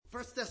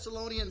First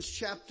Thessalonians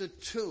chapter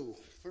 2.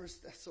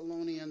 First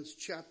Thessalonians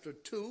chapter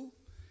 2.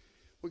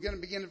 We're going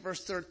to begin at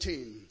verse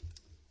 13.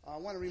 I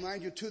want to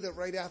remind you too that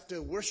right after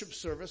worship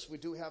service, we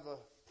do have a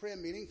prayer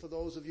meeting for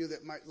those of you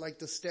that might like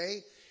to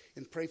stay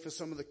and pray for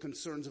some of the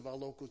concerns of our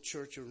local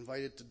church. You're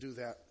invited to do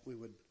that. We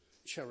would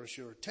cherish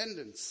your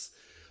attendance.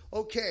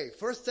 Okay,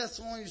 First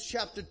Thessalonians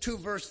chapter 2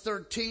 verse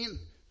 13.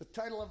 The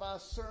title of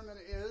our sermon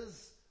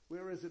is,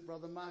 where is it,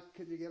 Brother Mark?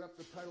 Can you get up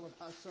the title of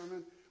our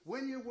sermon?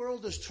 When your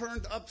world is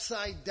turned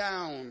upside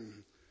down.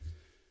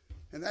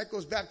 And that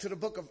goes back to the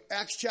book of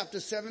Acts chapter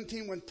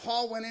 17 when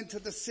Paul went into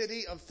the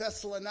city of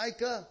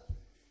Thessalonica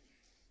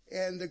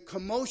and the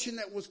commotion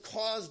that was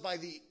caused by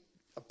the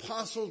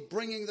apostles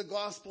bringing the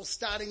gospel,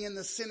 starting in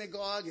the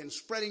synagogue and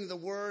spreading the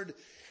word.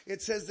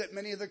 It says that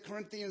many of the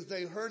Corinthians,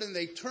 they heard and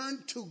they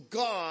turned to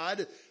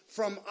God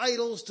from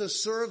idols to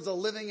serve the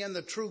living and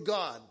the true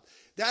God.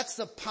 That's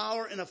the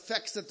power and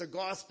effects that the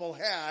gospel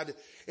had.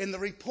 In the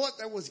report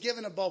that was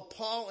given about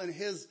Paul and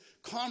his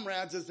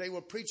comrades as they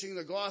were preaching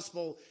the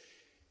gospel,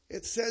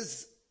 it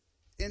says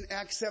in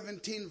Acts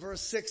 17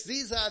 verse 6,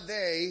 these are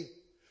they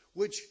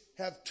which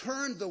have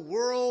turned the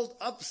world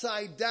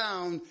upside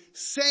down,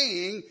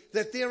 saying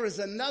that there is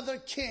another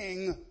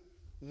king,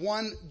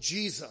 one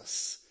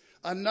Jesus.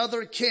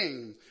 Another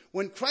king.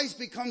 When Christ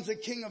becomes the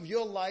king of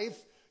your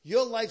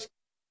life's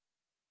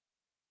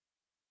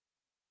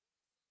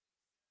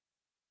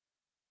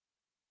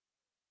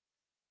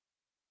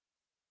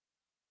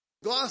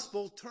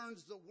gospel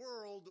turns the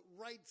world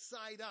right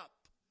side up.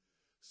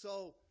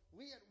 So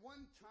we at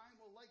one time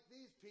were like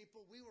these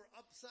people. We were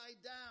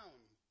upside down.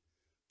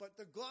 But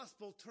the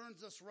gospel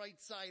turns us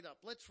right side up.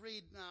 Let's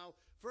read now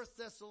 1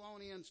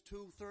 Thessalonians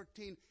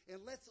 2:13. And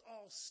let's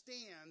all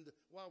stand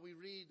while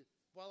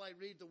I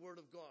read the word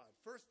of God.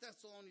 1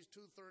 Thessalonians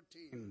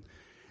 2:13.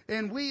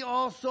 And we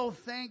also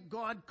thank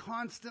God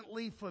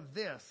constantly for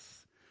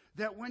this,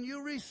 that when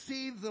you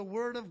received the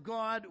word of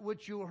God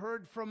which you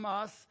heard from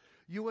us,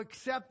 you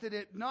accepted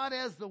it not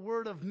as the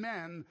word of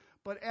men,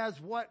 but as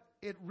what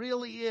it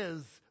really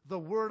is, the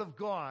word of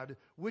God,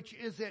 which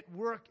is at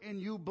work in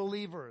you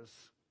believers.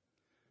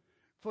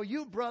 For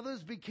you,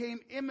 brothers, became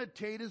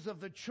imitators of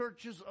the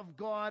churches of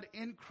God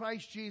in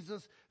Christ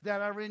Jesus that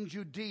are in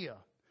Judea.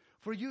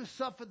 For you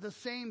suffered the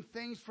same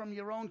things from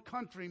your own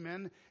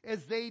countrymen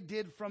as they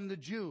did from the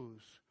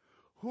Jews,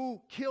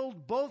 who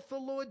killed both the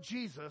Lord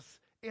Jesus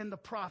and the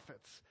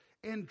prophets,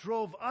 and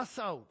drove us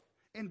out,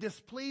 and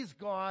displeased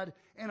God,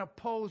 and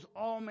opposed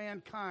all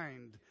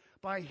mankind,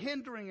 by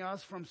hindering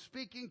us from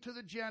speaking to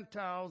the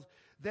Gentiles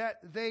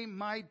that they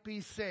might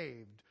be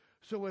saved,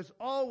 so as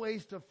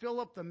always to fill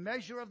up the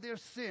measure of their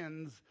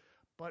sins,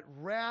 but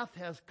wrath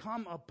has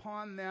come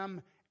upon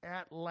them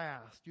at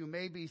last. You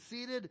may be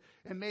seated,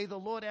 and may the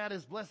Lord add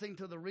his blessing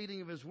to the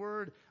reading of his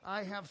word.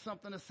 I have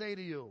something to say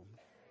to you.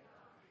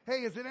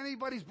 Hey, is it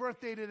anybody's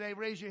birthday today?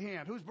 Raise your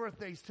hand. Whose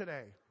birthday's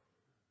today?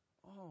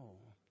 Oh.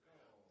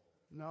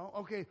 No?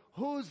 Okay.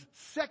 Whose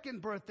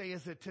second birthday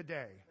is it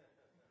today?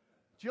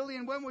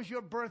 Jillian, when was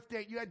your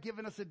birthday? You had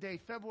given us a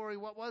date. February,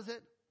 what was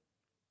it?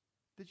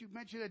 Did you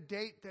mention a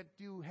date that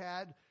you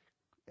had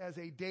as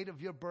a date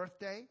of your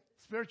birthday?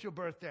 Spiritual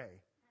birthday.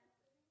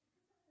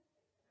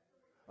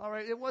 All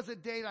right, it was a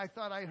date I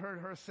thought I heard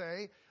her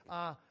say.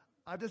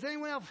 Does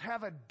anyone else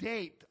have a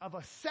date of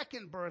a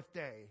second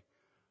birthday?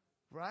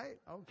 Right?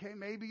 Okay,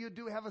 maybe you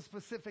do have a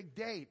specific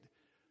date.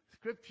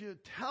 Scripture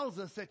tells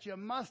us that you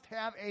must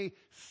have a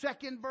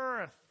second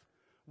birth.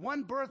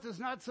 One birth is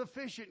not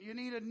sufficient. You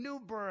need a new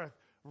birth,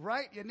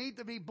 right? You need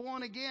to be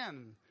born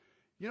again.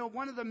 You know,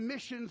 one of the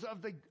missions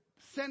of the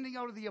sending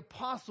out of the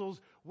apostles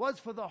was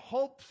for the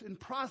hopes and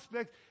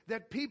prospect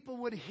that people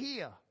would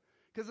hear.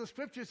 Because the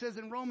scripture says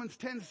in Romans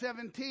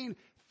 10:17,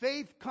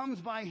 faith comes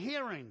by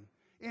hearing,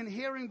 and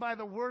hearing by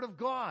the word of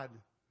God.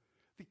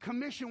 The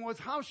commission was,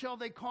 how shall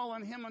they call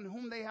on him on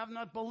whom they have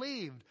not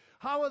believed?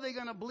 How are they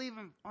going to believe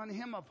on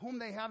him of whom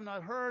they have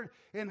not heard?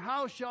 And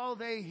how shall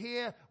they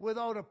hear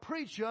without a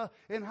preacher?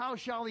 And how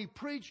shall he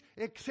preach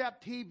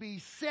except he be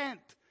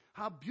sent?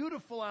 How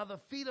beautiful are the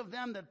feet of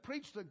them that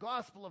preach the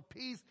gospel of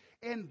peace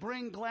and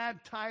bring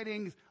glad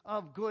tidings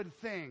of good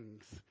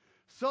things.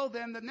 So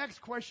then the next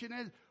question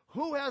is,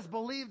 who has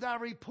believed our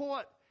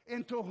report,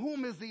 and to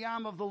whom is the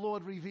arm of the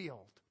Lord revealed?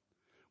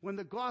 When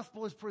the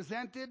gospel is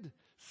presented,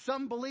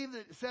 some believe,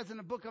 it says in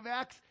the book of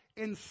Acts,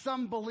 and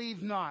some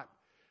believe not.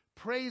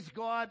 Praise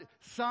God,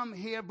 some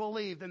here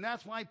believed. And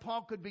that's why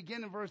Paul could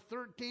begin in verse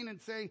 13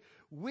 and say,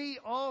 we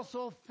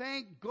also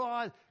thank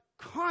God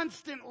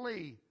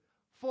constantly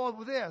for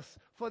this.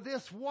 For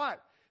this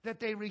what? That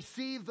they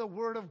received the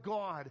word of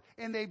God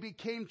and they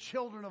became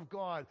children of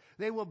God.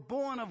 They were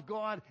born of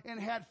God and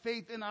had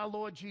faith in our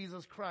Lord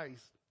Jesus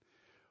Christ.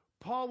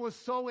 Paul was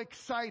so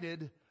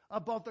excited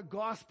about the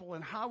gospel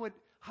and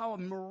how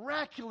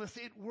miraculous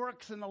it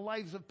works in the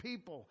lives of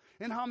people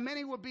and how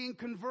many were being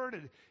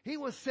converted. He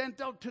was sent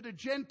out to the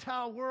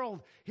Gentile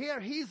world. Here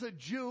he's a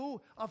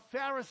Jew, a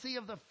Pharisee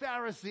of the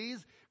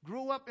Pharisees,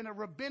 grew up in a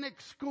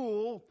rabbinic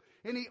school,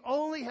 and he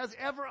only has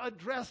ever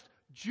addressed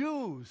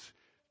Jews.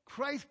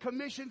 Christ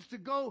commissions to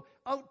go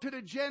out to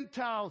the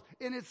Gentiles,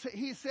 and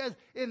he says,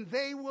 and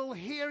they will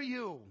hear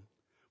you.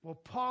 Well,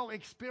 Paul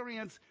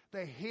experienced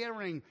the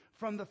hearing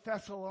from the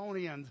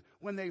Thessalonians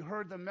when they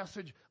heard the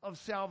message of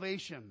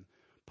salvation.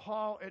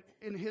 Paul,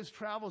 in his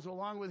travels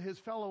along with his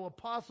fellow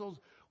apostles,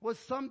 was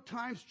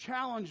sometimes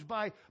challenged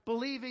by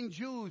believing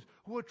Jews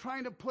who were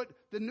trying to put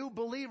the new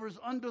believers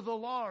under the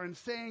law and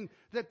saying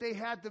that they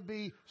had to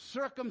be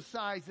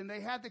circumcised and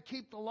they had to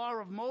keep the law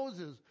of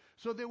Moses.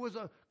 So there was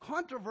a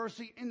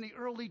controversy in the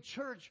early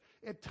church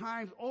at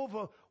times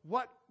over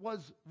what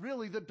was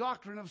really the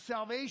doctrine of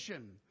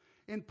salvation.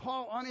 And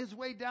Paul, on his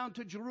way down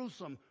to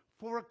Jerusalem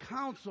for a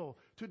council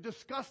to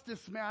discuss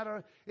this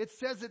matter, it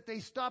says that they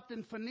stopped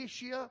in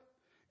Phoenicia,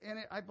 and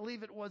I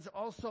believe it was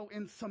also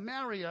in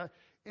Samaria.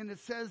 And it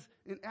says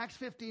in Acts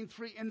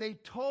 15:3, and they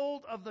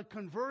told of the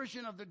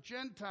conversion of the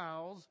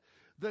Gentiles.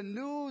 The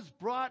news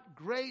brought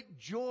great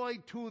joy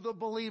to the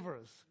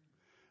believers.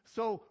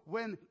 So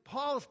when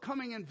Paul's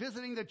coming and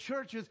visiting the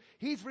churches,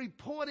 he's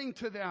reporting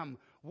to them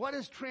what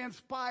has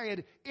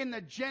transpired in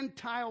the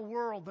Gentile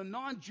world, the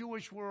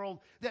non-Jewish world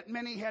that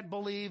many had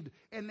believed,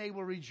 and they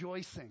were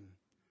rejoicing.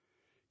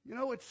 You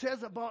know, it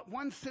says about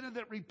one sinner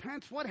that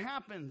repents, what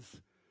happens?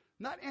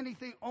 Not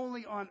anything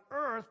only on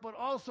earth, but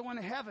also in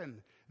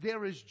heaven.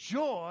 There is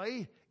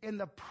joy in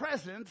the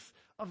presence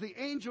of the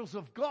angels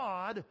of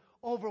God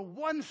over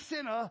one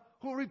sinner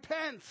who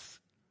repents.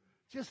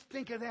 Just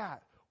think of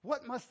that.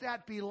 What must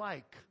that be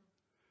like?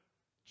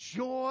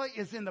 Joy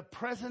is in the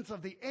presence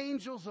of the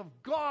angels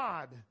of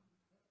God,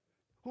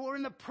 who are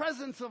in the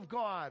presence of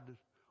God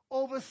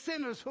over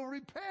sinners who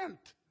repent.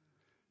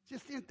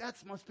 Just think that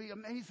must be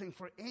amazing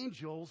for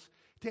angels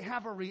to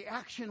have a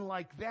reaction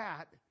like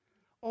that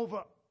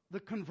over the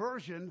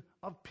conversion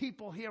of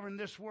people here in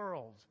this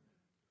world.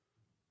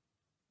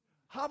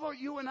 How about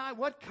you and I?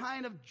 What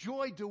kind of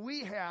joy do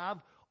we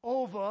have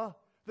over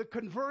the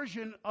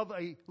conversion of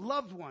a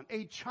loved one,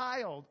 a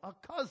child, a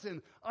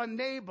cousin, a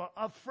neighbor,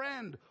 a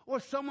friend, or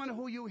someone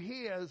who you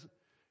hear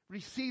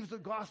receives the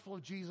gospel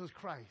of Jesus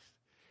Christ?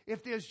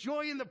 If there's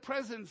joy in the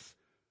presence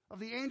of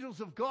the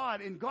angels of God,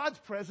 in God's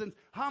presence,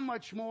 how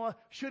much more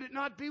should it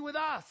not be with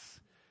us?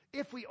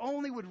 If we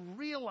only would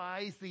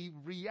realize the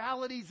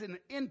realities and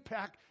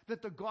impact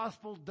that the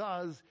gospel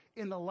does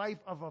in the life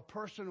of a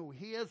person who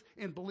hears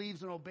and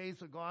believes and obeys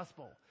the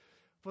gospel.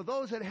 For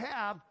those that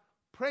have,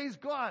 praise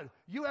God,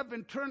 you have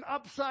been turned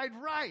upside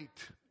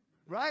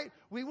right?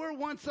 We were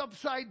once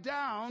upside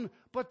down,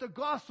 but the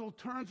gospel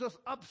turns us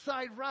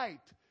upside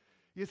right.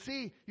 You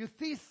see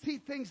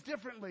things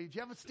differently. Do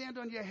you ever stand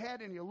on your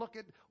head and you look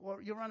at,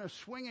 or you're on a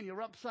swing and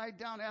you're upside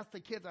down? Ask the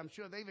kids. I'm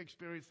sure they've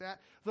experienced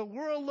that. The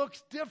world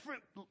looks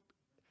different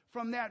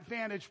from that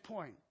vantage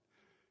point.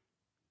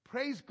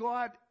 Praise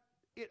God,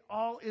 it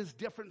all is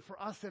different for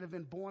us that have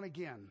been born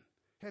again.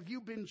 Have you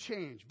been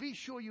changed? Be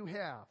sure you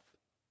have.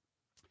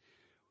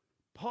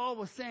 Paul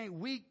was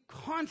saying we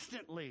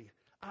constantly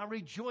are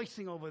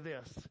rejoicing over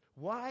this.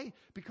 Why?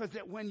 Because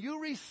that when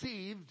you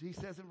received, he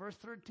says in verse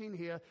 13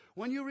 here,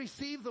 when you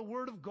received the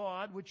word of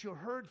God, which you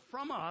heard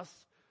from us,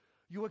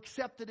 you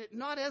accepted it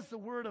not as the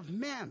word of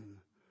men,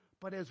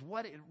 but as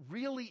what it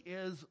really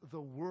is,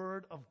 the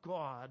word of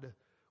God,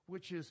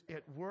 which is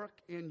at work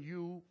in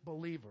you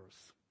believers.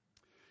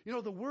 You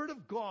know, the word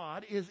of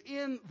God is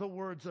in the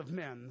words of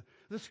men.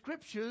 The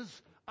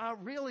scriptures are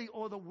really,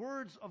 or the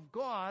words of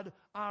God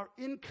are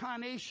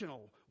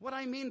incarnational. What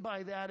I mean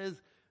by that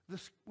is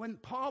when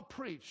Paul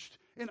preached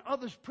and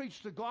others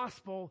preached the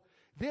gospel,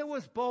 there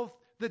was both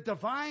the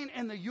divine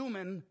and the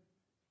human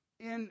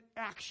in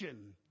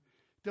action.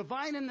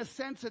 Divine in the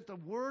sense that the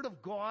word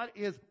of God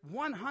is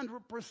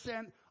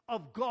 100%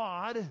 of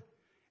God,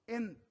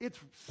 and it's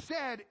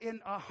said in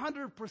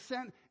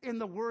 100% in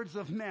the words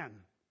of men.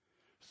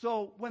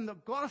 So when the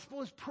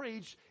gospel is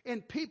preached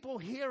and people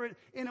hear it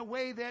in a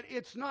way that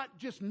it's not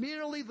just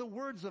merely the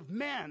words of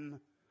men,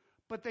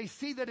 but they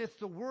see that it's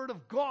the word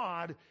of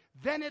God,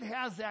 then it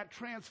has that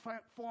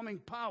transforming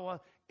power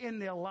in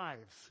their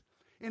lives.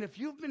 And if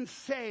you've been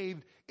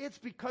saved, it's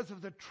because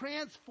of the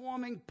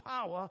transforming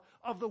power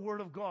of the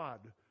word of God.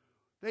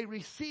 They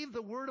receive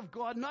the word of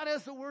God not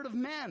as the word of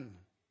men,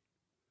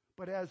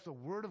 but as the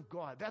word of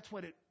God. That's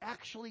what it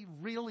actually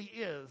really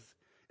is.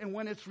 And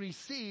when it's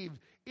received,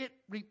 it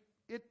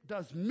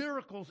does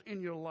miracles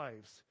in your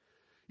lives.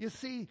 You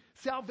see,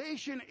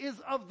 salvation is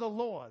of the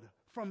Lord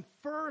from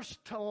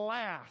first to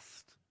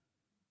last.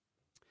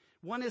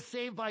 One is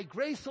saved by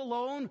grace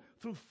alone,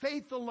 through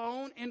faith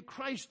alone, in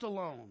Christ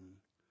alone.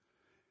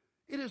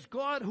 It is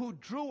God who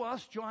drew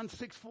us, John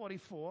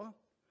 6:44,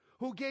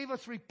 who gave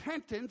us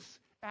repentance,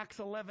 Acts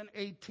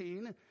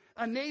 11:18,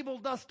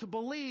 enabled us to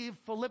believe,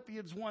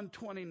 Philippians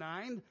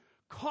 1:29,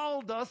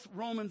 called us,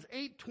 Romans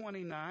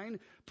 8:29,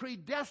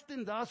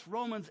 predestined us,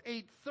 Romans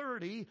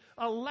 8:30,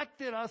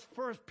 elected us,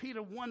 1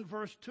 Peter 1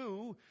 verse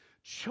 2,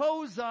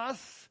 chose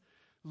us,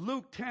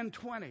 Luke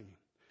 10:20.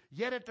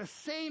 Yet at the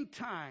same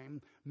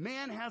time,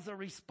 man has a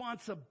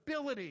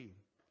responsibility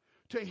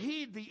to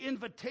heed the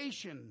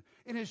invitation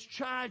and is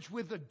charged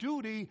with the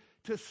duty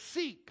to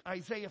seek,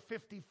 Isaiah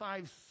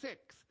 55:6,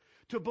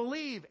 To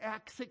believe,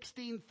 Acts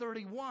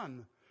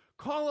 16:31.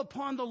 Call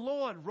upon the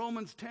Lord,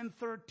 Romans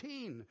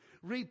 10:13.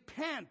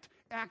 Repent,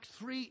 Acts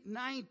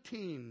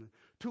 3:19.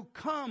 To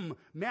come,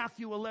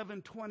 Matthew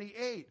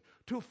 11:28.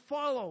 To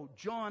follow,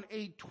 John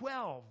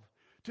 8:12.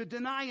 To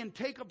deny and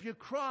take up your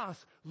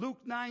cross,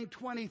 Luke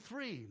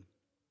 9:23.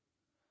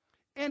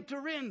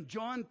 Enter in,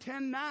 John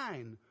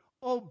 10:9.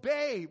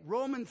 Obey,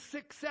 Romans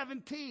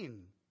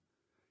 6:17.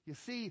 You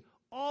see,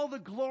 all the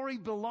glory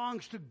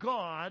belongs to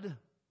God,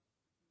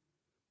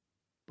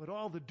 but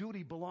all the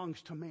duty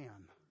belongs to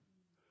man.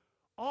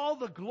 All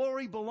the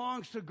glory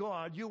belongs to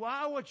God. You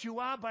are what you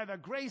are by the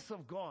grace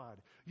of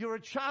God. You're a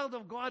child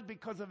of God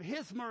because of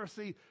His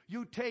mercy.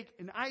 You take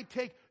and I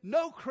take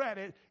no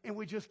credit, and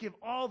we just give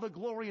all the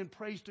glory and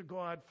praise to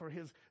God for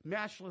His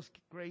matchless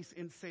grace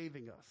in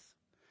saving us.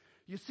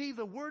 You see,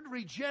 the word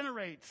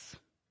regenerates,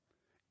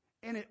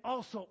 and it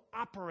also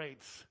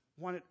operates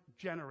when it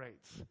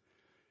generates.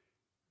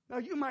 Now,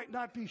 you might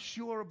not be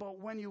sure about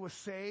when you were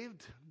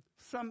saved.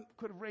 Some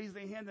could have raised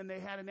their hand and they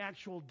had an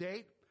actual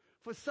date.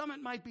 For some,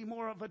 it might be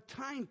more of a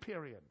time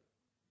period.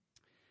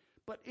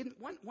 But in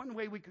one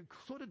way, we could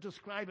sort of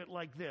describe it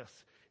like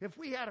this. If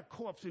we had a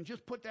corpse and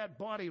just put that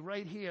body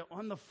right here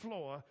on the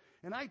floor,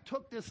 and I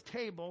took this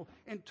table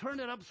and turned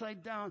it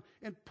upside down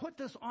and put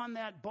this on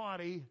that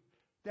body,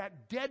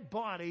 that dead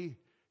body,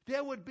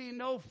 there would be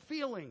no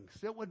feelings.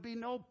 There would be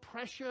no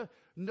pressure,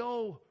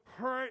 no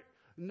hurt,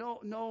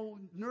 no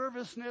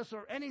nervousness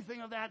or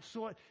anything of that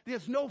sort.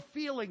 There's no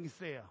feelings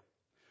there.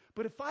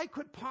 But if I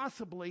could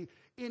possibly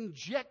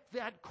inject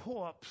that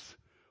corpse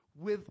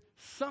with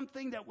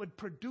something that would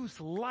produce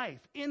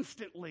life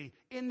instantly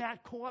in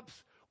that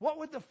corpse, what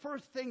would the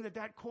first thing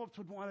that corpse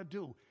would want to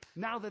do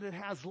now that it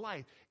has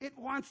life? It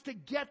wants to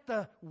get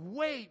the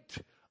weight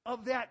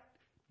of that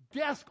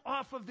desk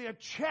off of their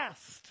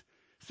chest.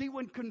 See,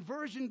 when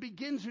conversion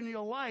begins in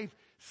your life,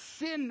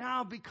 sin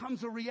now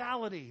becomes a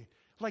reality,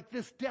 like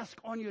this desk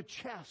on your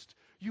chest.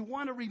 You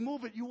want to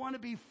remove it. You want to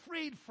be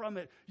freed from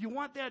it. You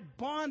want that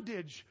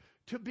bondage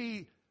to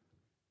be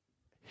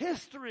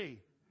history,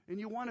 and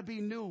you want to be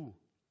new.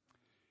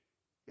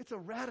 It's a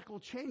radical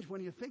change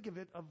when you think of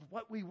it, of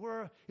what we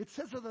were. It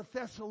says of the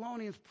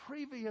Thessalonians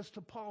previous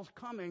to Paul's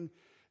coming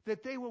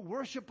that they were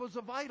worshipers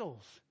of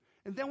idols.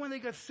 And then when they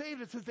got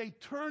saved, it says they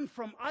turned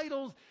from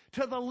idols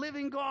to the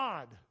living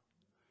God.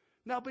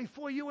 Now,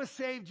 before you were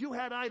saved, you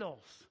had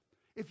idols.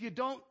 If you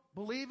don't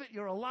believe it,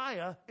 you're a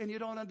liar and you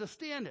don't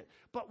understand it.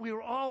 But we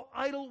were all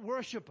idol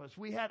worshipers.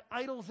 We had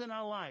idols in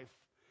our life.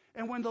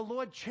 And when the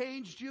Lord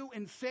changed you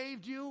and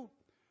saved you,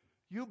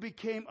 you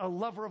became a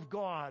lover of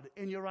God,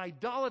 and your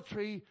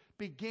idolatry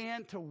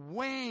began to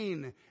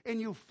wane, and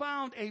you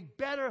found a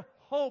better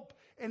hope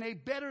and a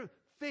better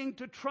thing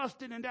to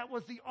trust in, and that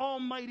was the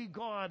Almighty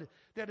God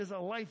that is a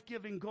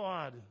life-giving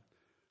God.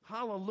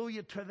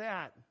 Hallelujah to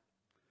that.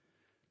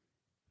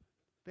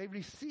 They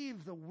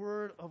received the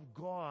word of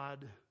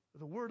God,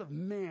 the word of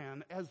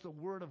man, as the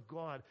word of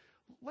God.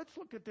 Let's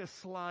look at this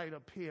slide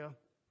up here.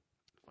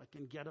 If I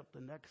can get up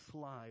the next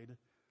slide.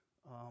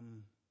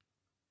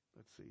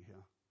 Let's see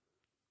here.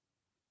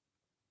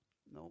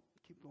 No,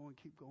 keep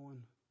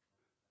going.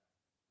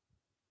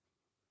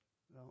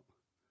 No.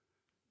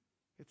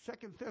 It's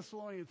 2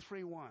 Thessalonians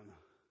 3:1.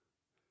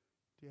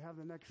 Do you have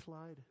the next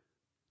slide?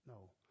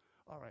 No.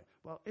 All right.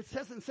 Well, it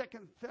says in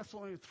 2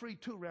 Thessalonians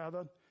 3:2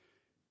 rather,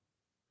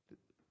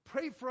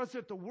 pray for us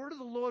that the word of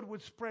the Lord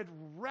would spread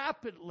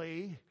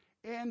rapidly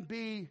and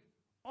be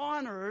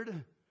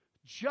honored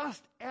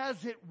just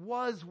as it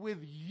was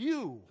with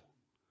you.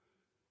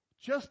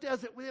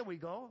 There we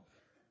go.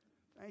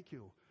 Thank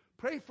you.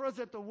 Pray for us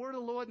that the word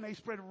of the Lord may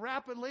spread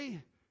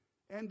rapidly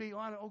and be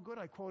honored. Oh, good,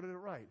 I quoted it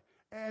right.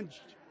 And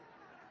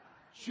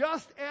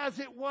just as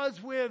it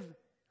was with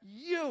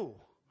you.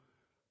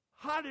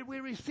 How did we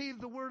receive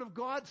the word of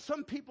God?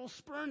 Some people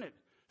spurn it.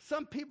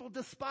 Some people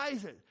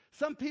despise it.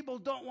 Some people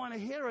don't want to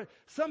hear it.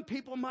 Some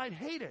people might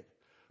hate it.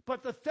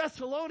 But the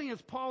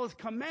Thessalonians, Paul is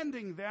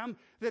commending them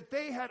that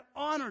they had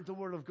honored the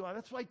word of God.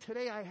 That's why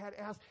today I had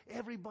asked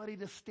everybody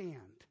to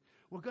stand.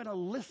 We're going to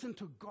listen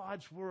to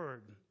God's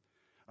word.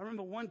 I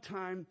remember one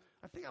time,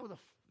 I think I was a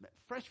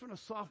freshman or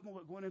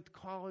sophomore going into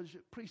college,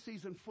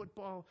 preseason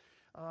football.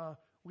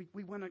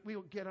 We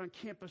would get on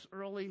campus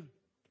early,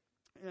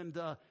 and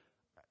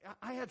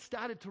I had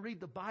started to read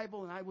the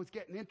Bible, and I was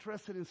getting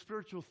interested in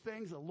spiritual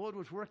things. The Lord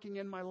was working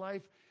in my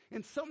life,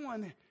 and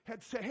someone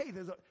had said, "Hey,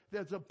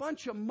 there's a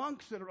bunch of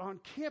monks that are on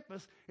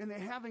campus, and they're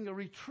having a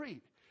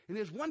retreat. And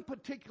there's one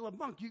particular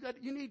monk.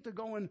 You need to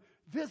go and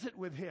visit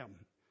with him."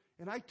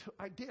 And I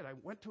did. I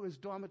went to his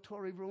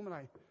dormitory room, and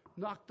I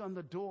knocked on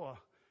the door,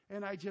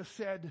 and I just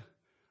said,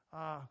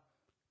 "I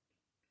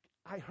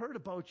heard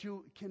about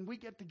you. Can we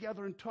get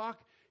together and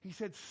talk?" He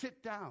said,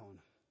 "Sit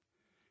down."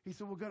 He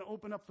said, "We're going to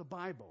open up the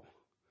Bible."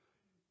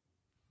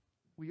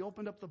 We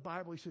opened up the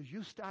Bible. He says,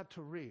 "You start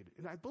to read."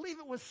 And I believe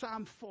it was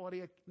Psalm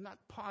 40. I'm not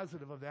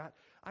positive of that.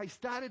 I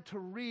started to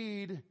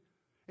read,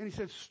 and he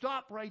said,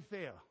 "Stop right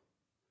there.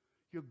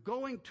 You're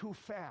going too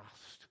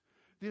fast.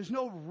 There's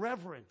no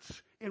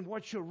reverence in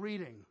what you're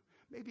reading.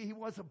 Maybe he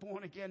was a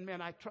born-again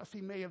man. I trust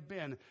he may have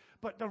been.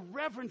 But the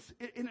reverence,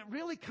 and it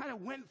really kind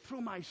of went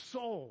through my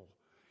soul.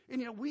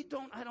 And, we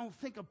don't, I don't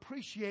think,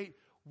 appreciate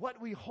what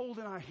we hold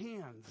in our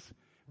hands,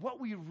 what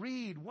we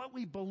read, what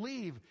we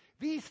believe.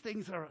 These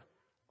things are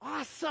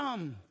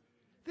awesome.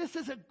 This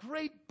is a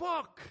great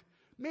book.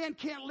 Man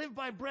can't live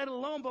by bread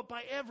alone, but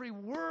by every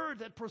word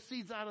that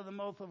proceeds out of the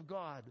mouth of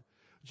God.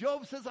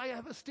 Job says, I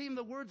have esteemed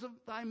the words of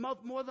thy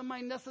mouth more than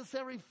my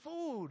necessary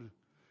food.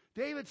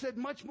 David said,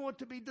 much more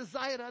to be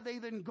desired are they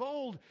than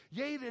gold,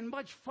 yea, than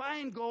much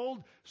fine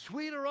gold,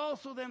 sweeter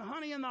also than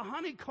honey in the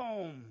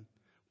honeycomb.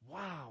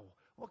 Wow.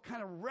 What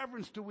kind of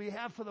reverence do we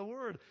have for the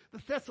word?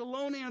 The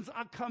Thessalonians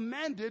are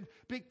commended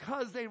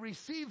because they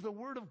received the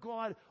word of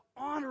God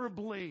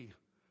honorably.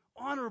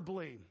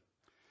 Honorably.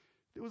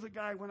 There was a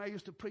guy when I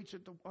used to preach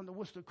on the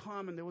Worcester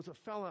Common, there was a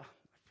fella,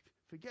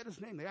 I forget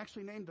his name. They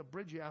actually named a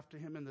bridge after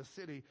him in the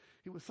city.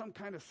 He was some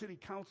kind of city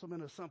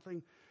councilman or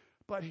something.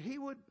 But he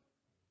would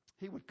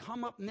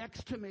come up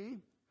next to me.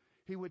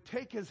 He would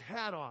take his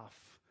hat off,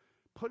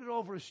 put it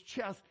over his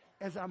chest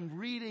as I'm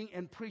reading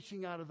and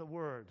preaching out of the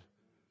word.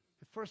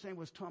 His first name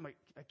was Tom.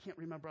 I can't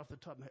remember off the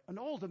top of my head. An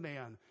older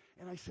man.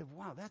 And I said,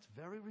 wow, that's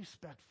very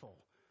respectful.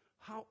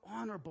 How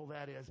honorable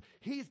that is.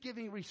 He's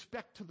giving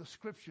respect to the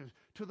scriptures,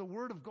 to the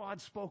word of God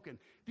spoken.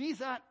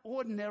 These aren't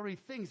ordinary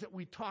things that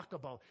we talk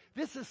about.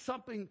 This is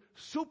something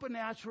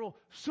supernatural,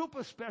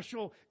 super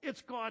special.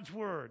 It's God's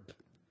word.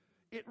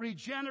 It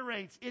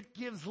regenerates. It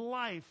gives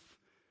life.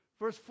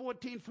 Verse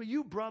 14, for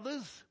you,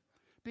 brothers,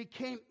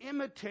 became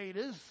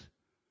imitators.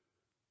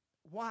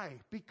 Why?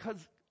 Because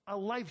a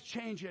life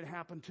change had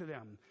happened to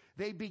them.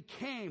 They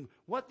became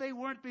what they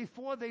weren't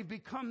before. They've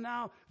become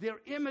now.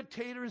 They're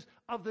imitators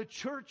of the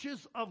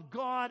churches of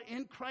God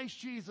in Christ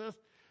Jesus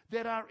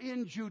that are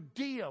in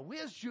Judea.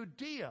 Where's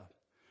Judea?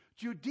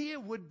 Judea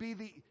would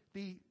be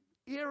the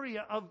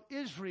area of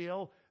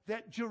Israel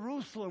that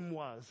Jerusalem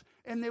was.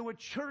 And there were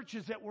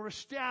churches that were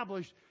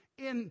established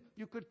in,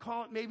 you could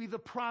call it maybe the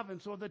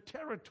province or the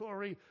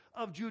territory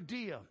of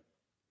Judea.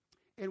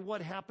 And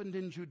what happened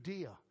in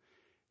Judea?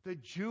 The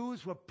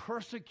Jews were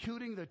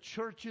persecuting the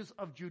churches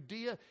of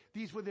Judea.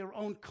 These were their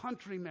own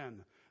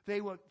countrymen. They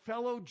were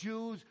fellow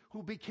Jews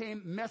who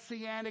became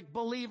messianic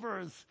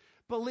believers,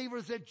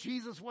 believers that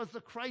Jesus was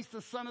the Christ,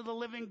 the Son of the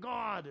living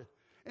God.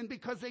 And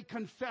because they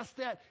confessed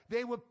that,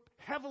 they were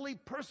heavily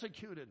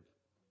persecuted.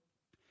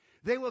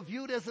 They were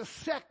viewed as a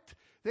sect.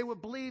 They were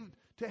believed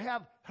to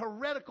have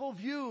heretical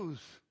views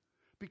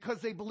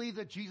because they believed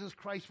that Jesus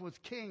Christ was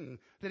king,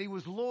 that he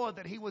was Lord,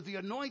 that he was the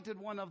anointed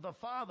one of the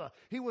Father.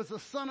 He was the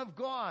Son of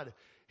God.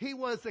 He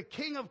was the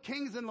King of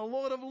kings and the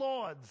Lord of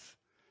lords.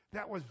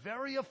 That was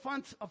very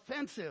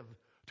offensive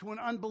to an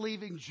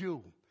unbelieving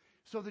Jew.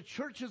 So the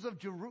churches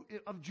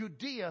of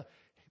Judea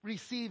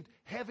received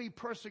heavy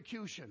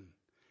persecution.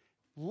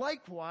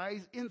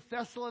 Likewise, in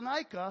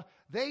Thessalonica,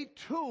 they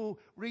too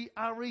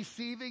are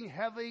receiving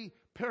heavy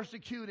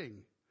persecuting.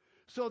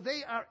 So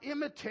they are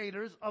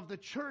imitators of the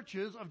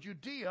churches of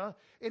Judea.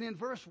 And in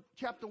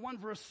chapter 1,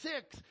 verse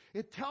 6,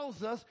 it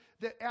tells us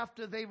that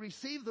after they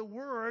received the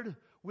word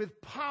with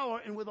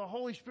power and with the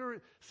Holy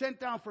Spirit sent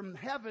down from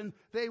heaven,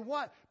 they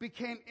what?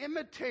 Became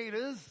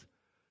imitators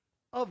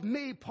of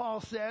me,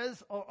 Paul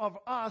says, or of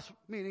us,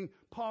 meaning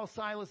Paul,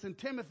 Silas, and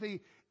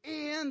Timothy,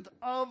 and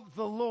of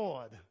the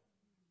Lord.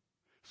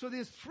 So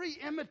there's three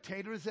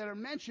imitators that are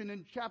mentioned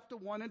in chapter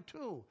 1 and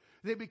 2.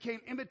 They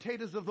became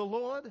imitators of the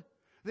Lord.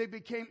 They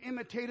became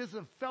imitators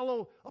of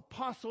fellow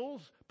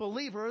apostles,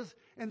 believers,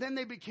 and then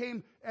they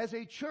became, as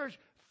a church,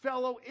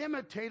 fellow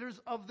imitators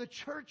of the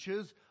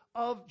churches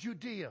of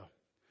Judea.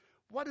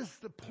 What is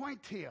the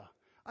point here?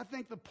 I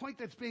think the point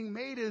that's being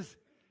made is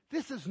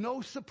this is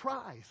no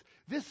surprise.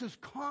 This is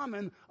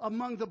common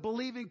among the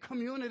believing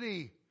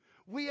community.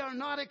 We are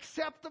not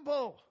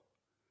acceptable.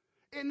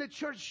 And the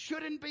church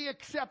shouldn't be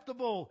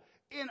acceptable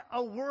in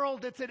a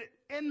world that's at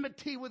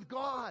enmity with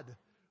God,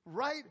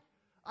 right?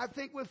 I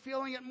think we're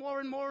feeling it more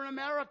and more in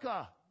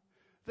America.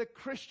 The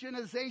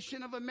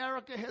Christianization of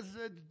America has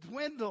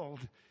dwindled.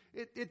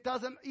 It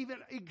doesn't even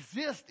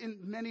exist in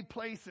many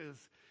places.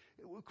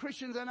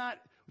 Christians are not.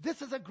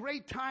 This is a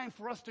great time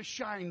for us to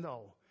shine,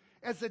 though.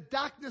 As the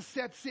darkness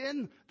sets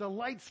in, the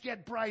lights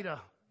get brighter.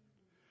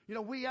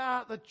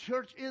 The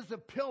church is the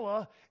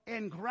pillar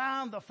and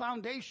ground, the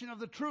foundation of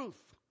the truth.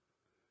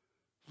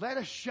 Let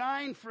us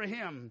shine for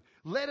him.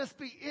 Let us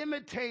be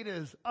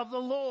imitators of the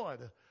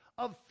Lord,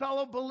 of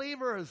fellow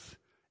believers,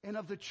 and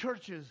of the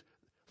churches,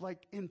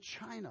 like in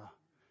China.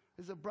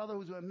 There's a brother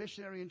who's a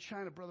missionary in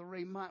China, Brother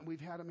Ray Martin.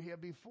 We've had him here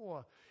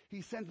before.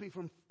 He sends me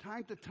from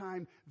time to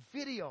time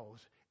videos,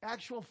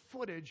 actual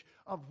footage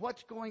of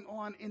what's going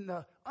on in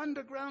the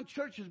underground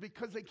churches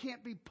because they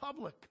can't be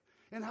public,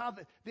 and how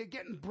they're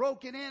getting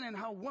broken in, and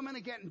how women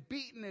are getting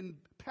beaten, and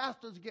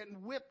pastors are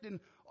getting whipped, and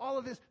all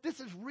of this.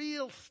 This is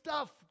real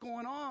stuff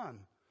going on.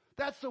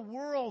 That's the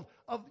world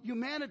of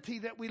humanity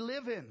that we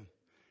live in.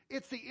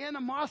 It's the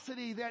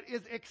animosity that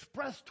is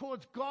expressed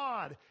towards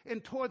God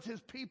and towards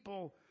his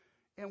people.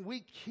 And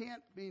we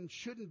can't be and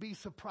shouldn't be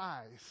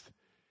surprised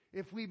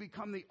if we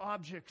become the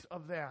objects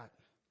of that.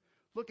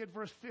 Look at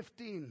verse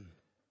 15.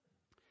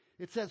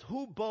 It says,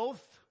 who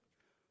both,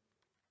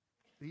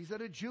 these are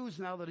the Jews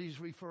now that he's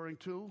referring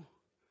to,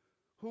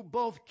 who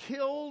both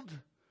killed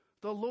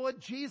the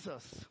Lord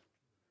Jesus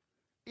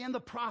and the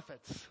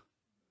prophets.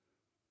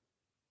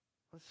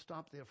 Let's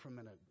stop there for a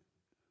minute.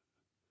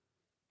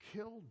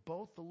 Killed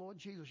both the Lord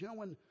Jesus. You know,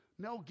 when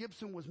Mel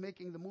Gibson was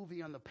making the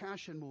movie on the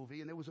Passion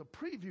movie, and there was a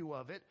preview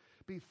of it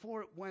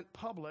before it went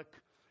public,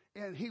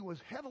 and he was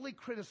heavily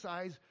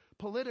criticized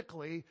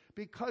politically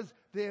because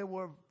there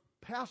were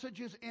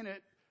passages in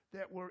it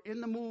that were in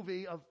the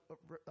movie of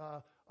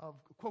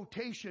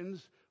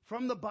quotations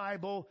from the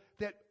Bible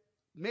that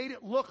made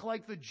it look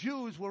like the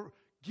Jews were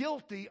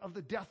guilty of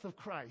the death of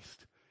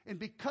Christ. And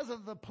because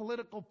of the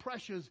political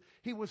pressures,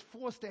 he was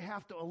forced to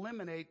have to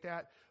eliminate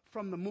that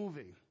from the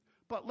movie.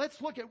 But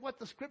let's look at what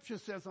the scripture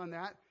says on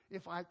that,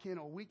 if I can,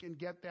 or we can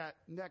get that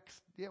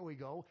next. There we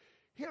go.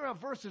 Here are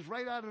verses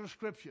right out of the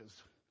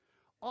scriptures.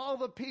 All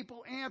the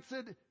people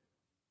answered,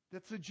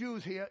 that's the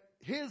Jews here,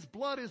 his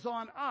blood is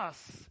on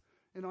us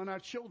and on our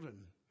children.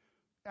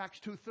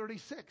 Acts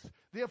 2:36.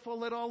 Therefore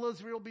let all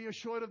Israel be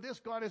assured of this,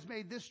 God has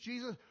made this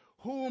Jesus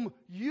whom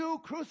you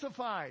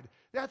crucified.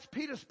 That's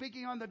Peter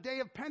speaking on the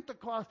day of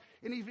Pentecost,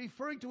 and he's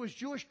referring to his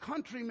Jewish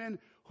countrymen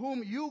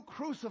whom you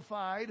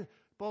crucified,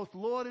 both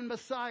Lord and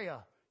Messiah.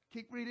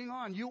 Keep reading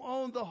on. You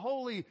own the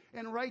holy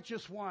and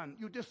righteous one.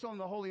 You disown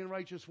the holy and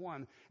righteous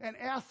one. And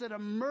asked that a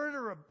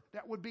murderer,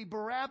 that would be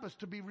Barabbas,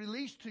 to be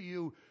released to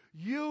you.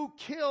 You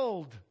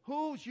killed.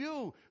 Who's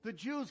you? The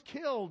Jews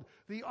killed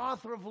the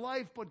author of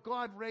life, but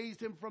God raised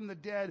him from the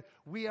dead.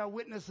 We are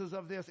witnesses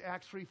of this.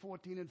 Acts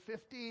 3:14 and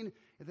 15.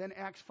 And then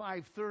Acts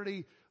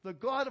 5:30. The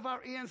God of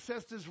our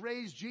ancestors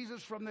raised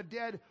Jesus from the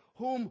dead,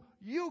 whom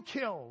you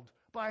killed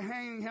by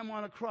hanging him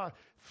on a cross.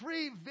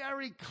 Three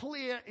very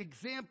clear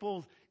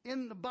examples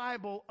in the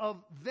Bible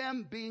of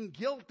them being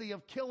guilty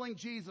of killing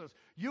Jesus.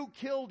 You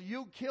killed,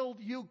 you killed,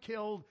 you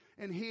killed.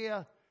 And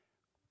here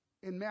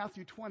in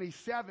Matthew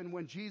 27,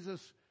 when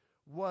Jesus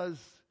was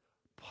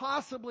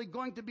possibly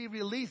going to be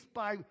released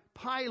by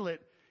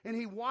Pilate, and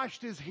he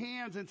washed his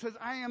hands and says,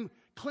 I am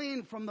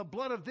clean from the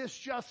blood of this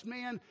just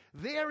man,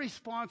 their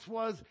response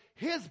was,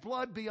 his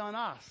blood be on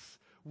us.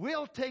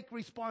 We'll take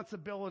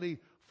responsibility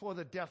for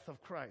the death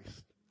of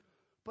Christ.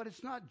 But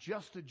it's not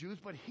just the Jews,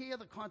 but here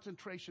the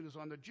concentration is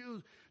on the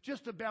Jews.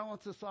 Just to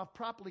balance this off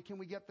properly, can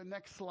we get the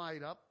next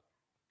slide up?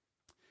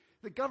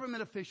 The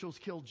government officials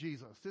killed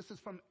Jesus. This is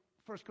from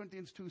 1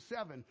 Corinthians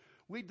 2:7.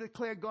 We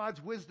declare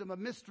God's wisdom, a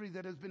mystery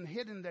that has been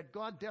hidden, that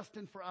God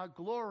destined for our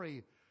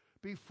glory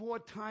before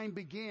time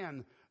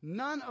began.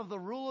 None of the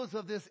rulers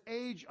of this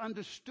age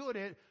understood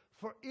it,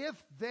 for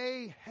if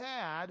they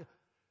had,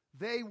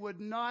 they would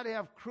not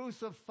have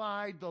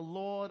crucified the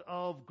Lord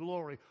of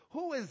glory.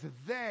 Who is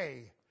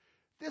they?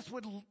 This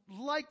would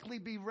likely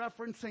be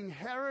referencing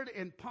Herod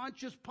and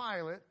Pontius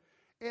Pilate,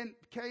 and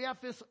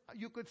Caiaphas,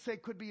 you could say,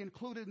 could be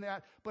included in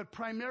that, but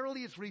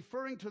primarily it's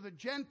referring to the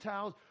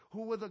Gentiles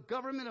who were the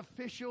government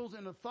officials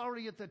and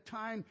authority at the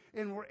time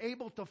and were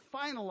able to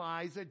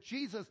finalize that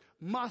Jesus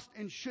must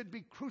and should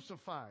be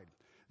crucified.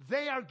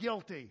 They are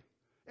guilty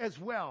as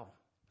well.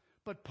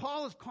 But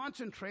Paul is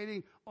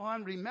concentrating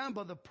on,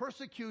 remember, the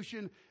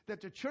persecution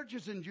that the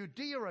churches in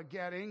Judea are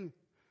getting,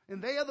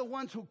 and they are the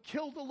ones who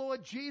killed the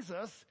Lord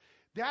Jesus.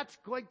 That's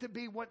going to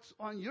be what's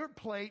on your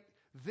plate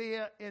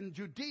there in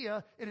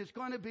Judea, and it's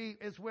going to be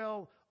as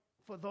well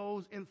for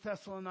those in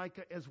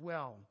Thessalonica as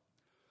well.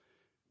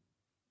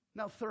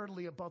 Now,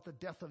 thirdly, about the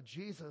death of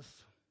Jesus,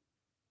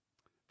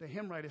 the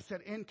hymn writer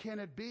said, and can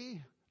it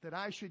be that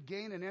I should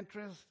gain an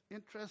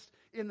interest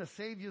in the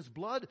Savior's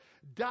blood?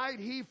 Died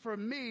he for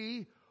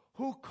me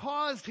who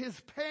caused his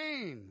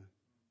pain?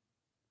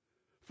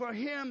 For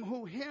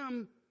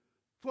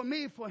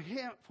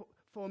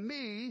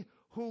me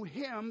who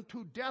him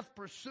to death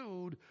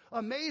pursued.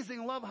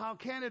 Amazing love, how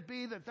can it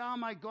be that thou,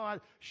 my God,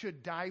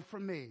 should die for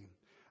me?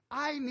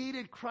 I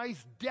needed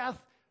Christ's death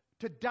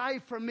to die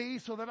for me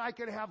so that I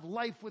could have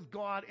life with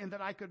God and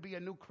that I could be a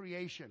new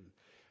creation.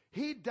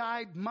 He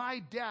died my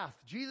death.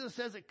 Jesus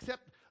says,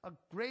 except a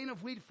grain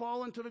of wheat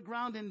fall into the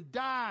ground and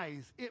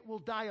dies, it will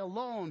die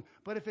alone.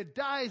 But if it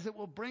dies, it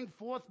will bring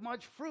forth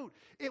much fruit.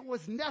 It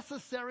was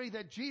necessary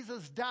that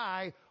Jesus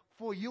die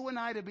for you and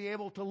I to be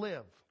able to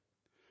live.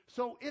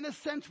 So in a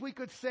sense, we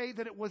could say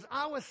that it was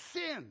our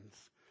sins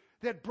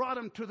that brought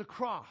him to the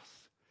cross.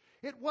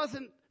 It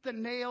wasn't the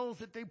nails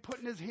that they put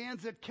in his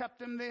hands that kept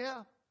him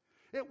there.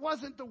 It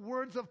wasn't the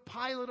words of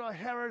Pilate or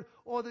Herod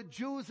or the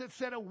Jews that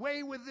said,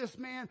 away with this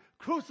man,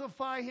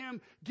 crucify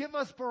him, give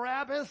us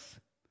Barabbas.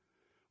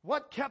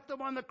 What kept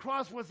him on the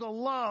cross was the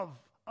love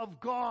of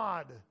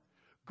God.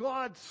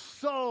 God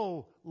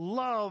so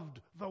loved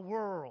the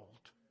world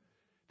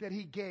that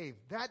he gave.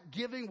 That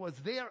giving was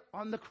there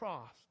on the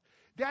cross.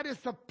 That is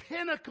the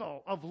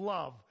pinnacle of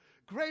love.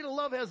 Greater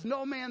love has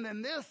no man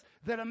than this,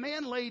 that a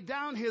man laid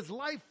down his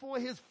life for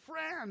his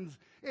friends.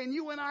 And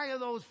you and I are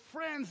those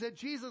friends that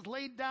Jesus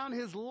laid down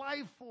his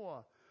life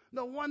for.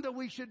 No wonder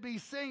we should be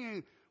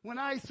singing, When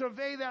I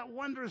survey that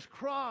wondrous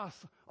cross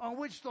on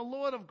which the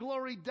Lord of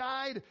glory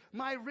died,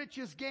 my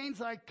richest gains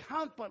I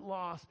count but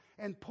loss,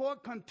 and pour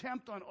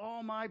contempt on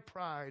all my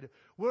pride.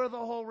 Were the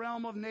whole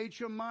realm of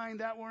nature mine,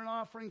 that were an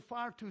offering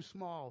far too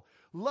small.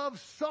 Love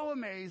so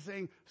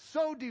amazing,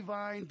 so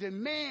divine,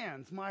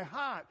 demands my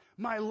heart,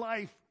 my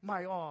life,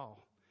 my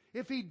all.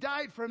 If he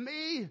died for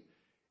me,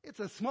 it's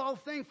a small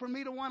thing for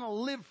me to want to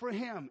live for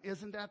him.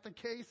 Isn't that the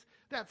case?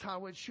 That's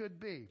how it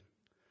should be.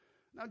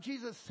 Now,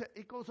 Jesus,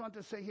 it goes on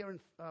to say here in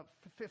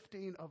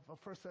 15 of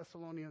 1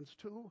 Thessalonians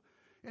 2,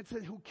 it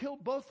says, who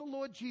killed both the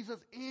Lord Jesus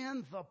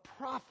and the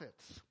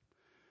prophets.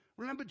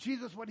 Remember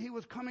Jesus, when he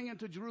was coming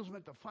into Jerusalem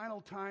at the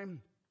final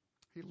time,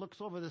 he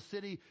looks over the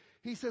city.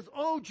 He says,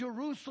 oh,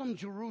 Jerusalem,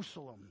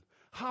 Jerusalem,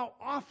 how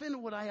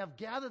often would I have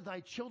gathered thy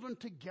children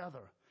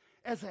together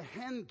as a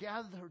hen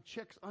gathered her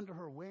chicks under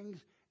her wings,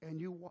 and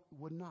you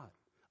would not.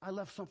 I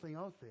left something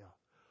out there.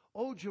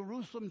 Oh,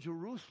 Jerusalem,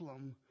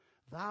 Jerusalem,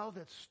 thou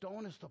that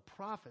stonest the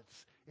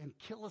prophets and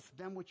killest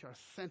them which are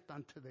sent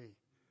unto thee.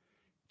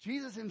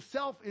 Jesus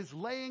himself is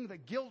laying the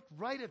guilt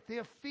right at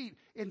their feet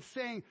and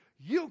saying,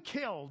 you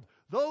killed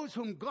those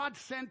whom God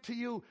sent to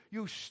you.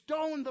 You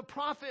stoned the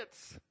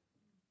prophets.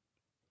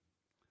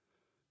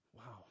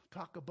 Wow,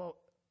 talk about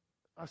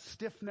a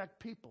stiff-necked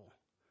people.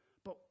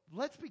 But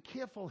let's be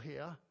careful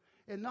here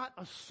and not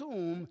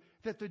assume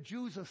that the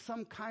Jews are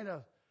some kind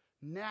of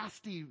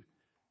nasty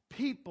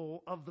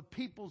people of the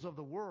peoples of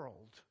the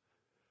world.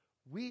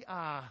 We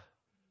are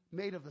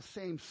made of the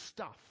same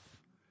stuff.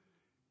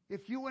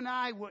 If you and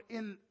I were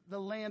in the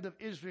land of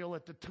Israel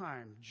at the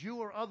time, Jew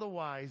or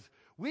otherwise,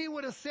 we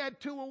would have said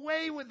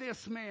away with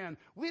this man.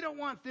 We don't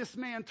want this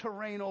man to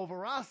reign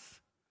over us.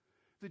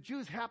 The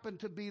Jews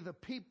happened to be the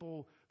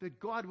people that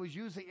God was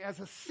using as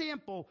a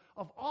sample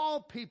of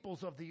all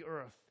peoples of the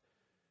earth.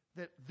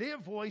 That their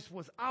voice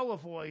was our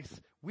voice.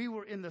 We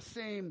were in the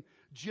same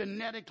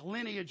genetic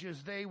lineage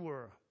as they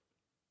were.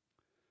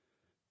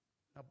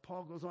 Now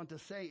Paul goes on to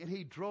say, and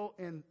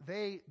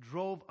they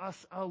drove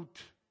us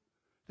out.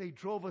 They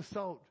drove us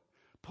out.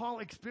 Paul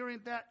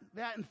experienced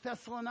that in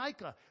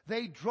Thessalonica.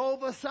 They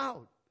drove us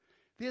out.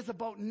 There's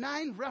about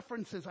 9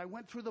 references. I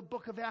went through the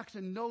book of Acts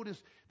and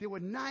noticed there were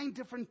 9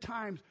 different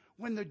times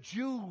when the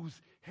Jews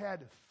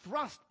had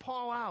thrust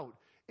Paul out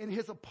and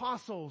his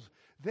apostles.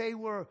 They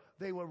were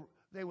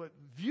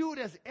viewed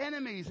as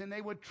enemies and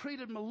they were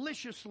treated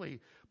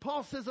maliciously.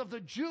 Paul says of the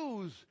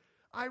Jews,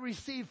 I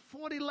received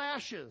 40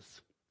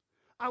 lashes.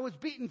 I was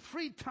beaten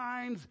 3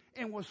 times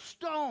and was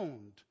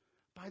stoned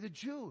by the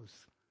Jews.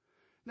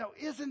 Now,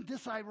 isn't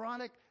this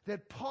ironic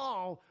that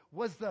Paul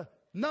was the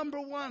number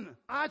 1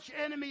 arch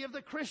enemy of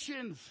the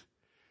Christians?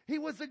 He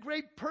was the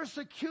great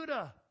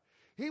persecutor.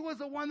 He was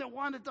the one that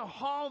wanted to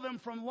haul them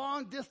from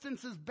long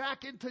distances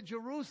back into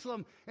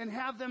Jerusalem and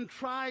have them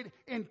tried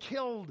and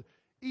killed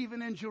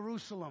even in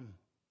Jerusalem.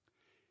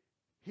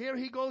 Here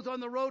he goes on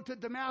the road to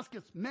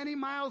Damascus, many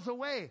miles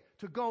away,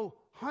 to go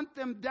hunt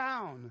them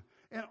down.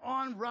 And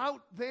en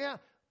route there,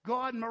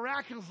 God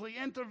miraculously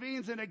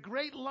intervenes, and a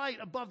great light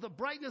above the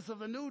brightness of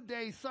the new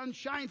day sun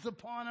shines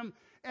upon him,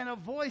 and a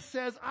voice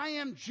says, I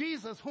am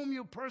Jesus whom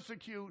you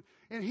persecute.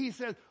 And he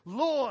says,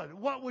 Lord,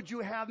 what would you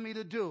have me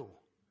to do?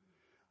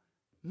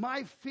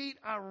 My feet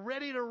are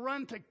ready to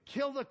run to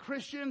kill the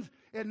Christians,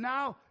 and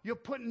now you're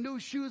putting new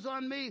shoes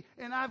on me,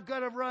 and I've got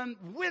to run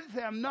with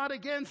them, not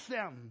against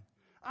them.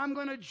 I'm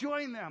going to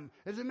join them.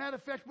 As a matter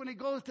of fact, when he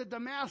goes to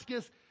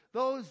Damascus,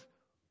 those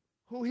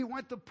who he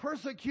went to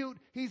persecute,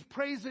 he's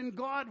praising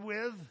God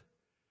with.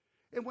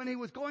 And when he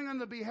was going on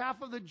the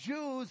behalf of the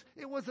Jews,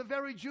 it was the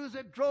very Jews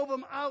that drove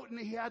him out, and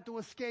he had to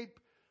escape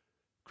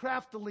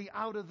craftily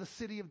out of the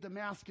city of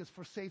Damascus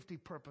for safety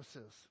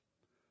purposes.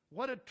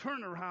 What a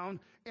turnaround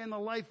in the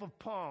life of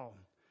Paul.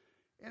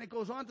 And it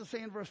goes on to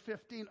say in verse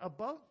 15,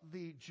 about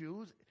the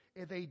Jews,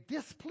 they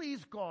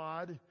displease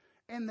God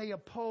and they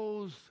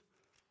oppose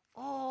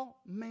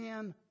all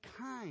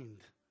mankind.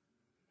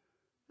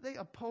 They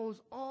oppose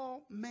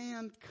all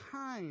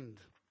mankind.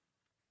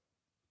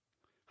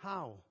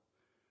 How?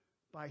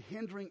 By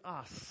hindering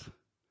us.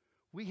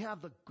 We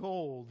have the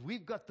gold.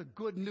 We've got the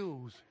good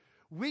news.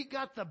 We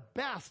got the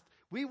best.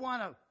 We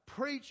want to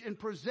preach and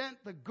present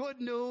the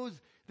good news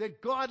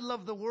that God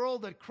loved the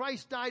world, that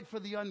Christ died for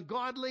the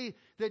ungodly,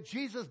 that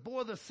Jesus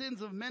bore the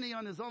sins of many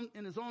in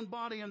his own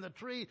body on the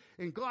tree,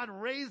 and God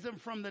raised him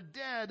from the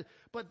dead.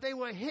 But they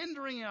were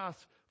hindering us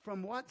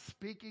from what?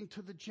 Speaking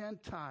to the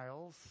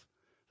Gentiles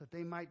that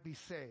they might be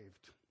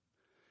saved.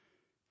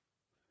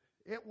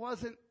 It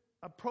wasn't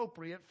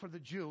appropriate for the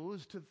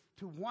Jews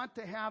to want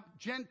to have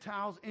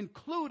Gentiles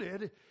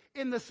included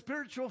in the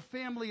spiritual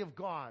family of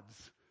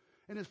God's.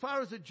 And as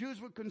far as the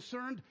Jews were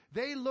concerned,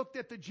 they looked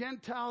at the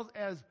Gentiles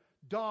as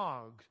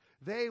dogs.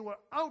 They were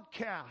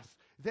outcasts.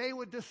 They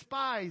were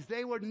despised.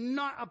 They were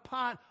not a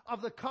part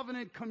of the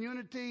covenant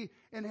community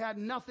and had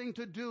nothing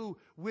to do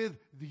with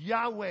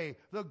Yahweh,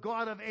 the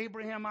God of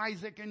Abraham,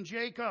 Isaac, and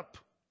Jacob.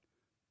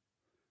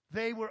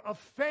 They were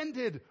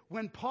offended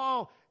when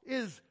Paul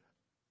is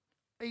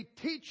a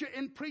teacher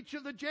and preacher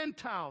of the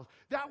Gentiles.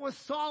 That was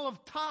Saul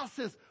of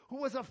Tarsus,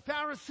 who was a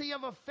Pharisee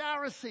of a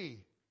Pharisee.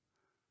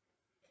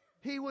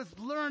 He was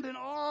learned in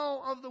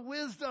all of the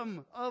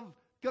wisdom of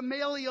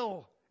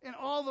Gamaliel in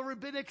all the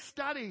rabbinic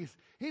studies.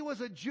 He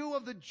was a Jew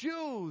of the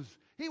Jews.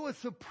 He was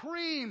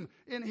supreme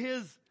in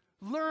his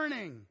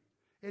learning.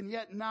 And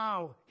yet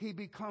now he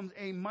becomes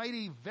a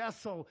mighty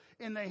vessel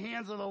in the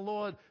hands of the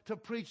Lord to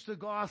preach the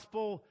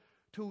gospel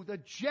to the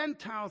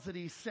Gentiles that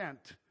he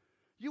sent.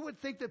 You would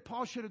think that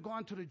Paul should have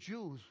gone to the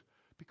Jews,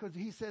 because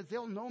he says,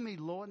 they'll know me,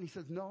 Lord. And he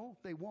says, no,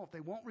 they won't. They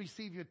won't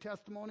receive your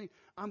testimony.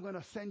 I'm going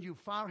to send you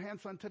far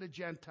hence unto the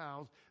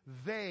Gentiles.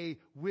 They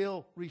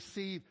will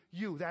receive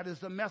you. That is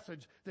the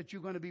message that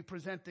you're going to be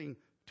presenting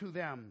to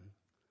them.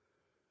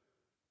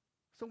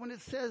 So when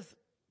it says,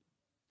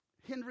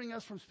 hindering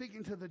us from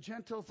speaking to the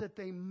Gentiles that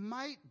they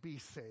might be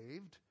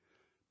saved,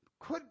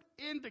 could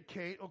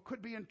indicate or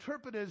could be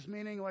interpreted as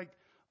meaning like,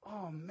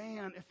 oh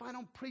man, if I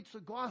don't preach the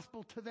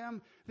gospel to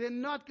them, they're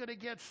not going to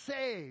get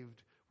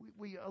saved.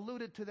 We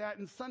alluded to that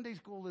in Sunday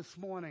school this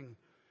morning.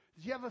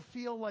 Did you ever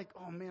feel like,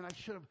 oh man, I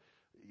should have,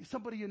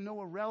 somebody you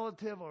know, a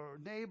relative or a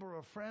neighbor or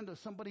a friend or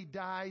somebody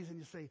dies and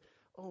you say,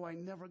 oh, I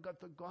never got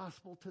the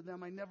gospel to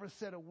them. I never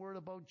said a word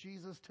about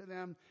Jesus to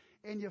them.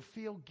 And you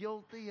feel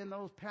guilty in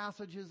those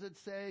passages that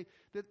say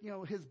that,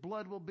 his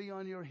blood will be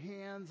on your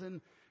hands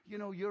and,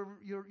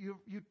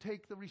 you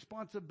take the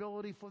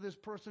responsibility for this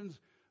person's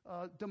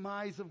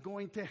demise of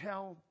going to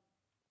hell.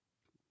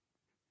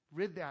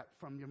 Rid that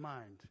from your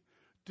mind.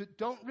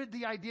 Don't rid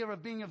the idea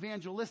of being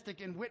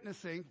evangelistic and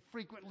witnessing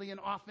frequently and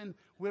often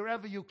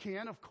wherever you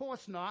can. Of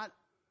course not.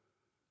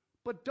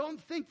 But don't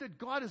think that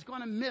God is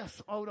going to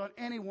miss out on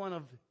any one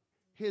of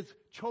his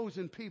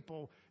chosen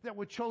people that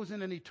were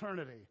chosen in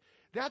eternity.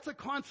 That's a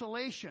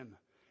consolation.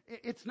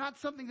 It's not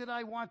something that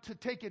I want to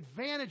take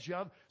advantage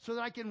of so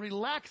that I can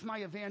relax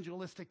my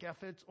evangelistic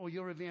efforts or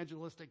your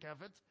evangelistic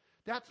efforts.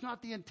 That's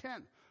not the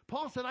intent.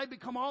 Paul said, I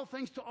become all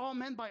things to all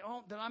men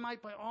that I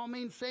might by all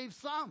means save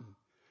some.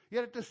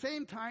 Yet at the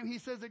same time, he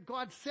says that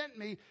God sent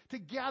me to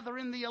gather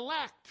in the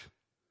elect.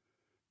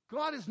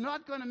 God is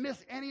not going to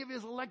miss any of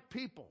his elect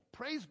people.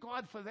 Praise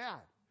God for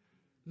that.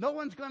 No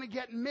one's going to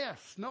get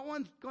missed. No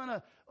one's going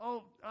to,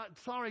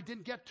 sorry,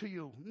 didn't get to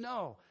you.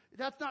 No,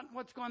 that's not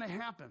what's going to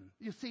happen.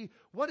 You see,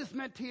 what is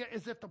meant here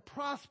is that the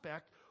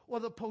prospect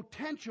or the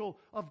potential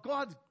of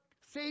God's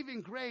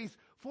saving grace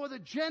for the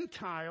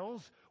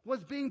Gentiles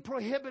was being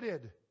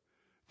prohibited.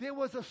 There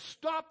was a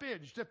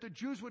stoppage that the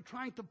Jews were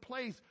trying to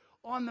place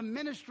on the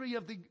ministry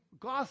of the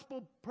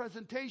gospel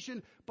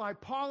presentation by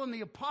Paul and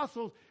the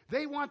apostles.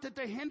 They wanted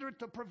to hinder it,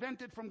 to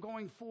prevent it from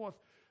going forth.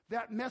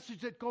 That message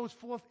that goes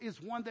forth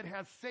is one that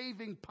has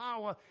saving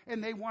power,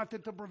 and they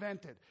wanted to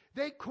prevent it.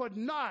 They could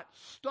not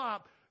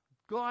stop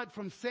God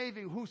from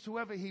saving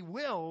whosoever he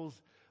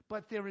wills,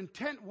 but their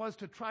intent was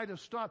to try to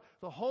stop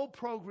the whole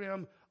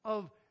program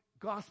of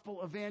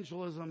gospel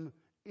evangelism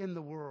in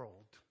the world.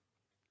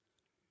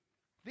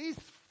 These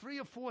 3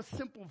 or 4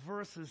 simple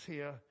verses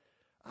here,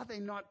 are they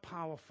not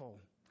powerful?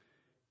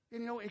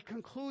 And it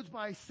concludes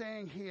by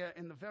saying here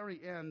in the very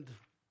end,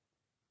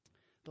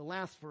 the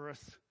last verse,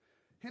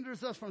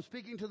 hinders us from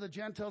speaking to the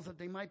Gentiles that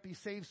they might be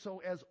saved,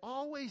 so as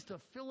always to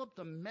fill up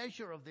the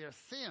measure of their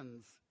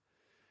sins.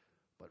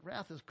 But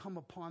wrath has come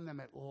upon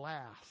them at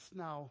last.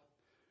 Now,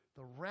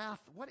 the wrath,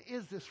 what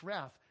is this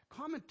wrath?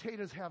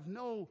 Commentators have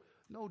no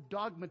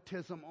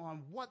dogmatism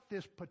on what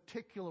this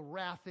particular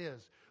wrath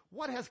is.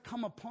 What has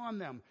come upon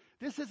them?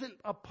 This isn't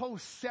a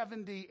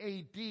post-70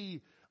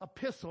 AD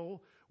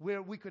epistle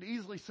where we could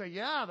easily say,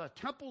 yeah, the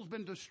temple's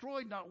been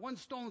destroyed, not one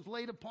stone's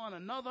laid upon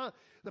another,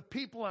 the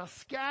people are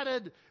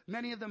scattered,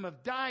 many of them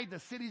have died, the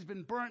city's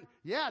been burnt.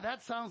 Yeah,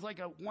 that sounds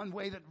like one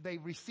way that they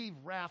receive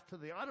wrath to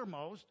the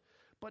uttermost.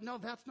 But no,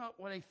 that's not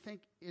what I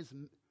think is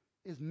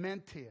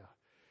meant here.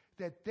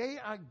 That they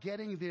are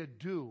getting their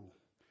due.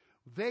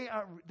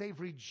 They've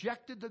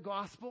rejected the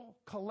gospel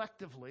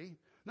collectively.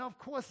 Now, of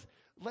course,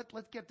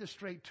 let's get this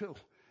straight too.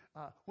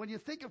 When you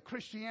think of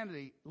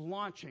Christianity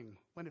launching,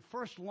 when it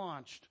first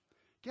launched,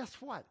 guess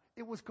what?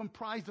 It was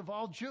comprised of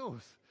all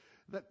Jews.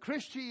 That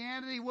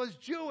Christianity was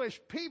Jewish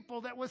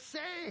people that were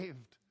saved.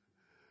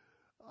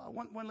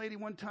 One lady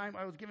one time,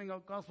 I was giving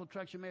out gospel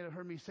tracts, she may have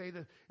heard me say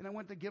that, and I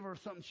went to give her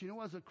something. She knew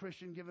I was a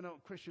Christian, giving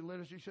out Christian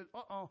literature. She said,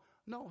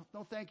 no,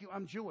 thank you,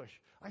 I'm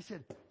Jewish. I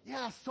said,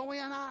 yeah, so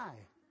am I.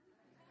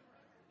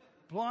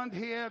 Blonde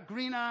hair,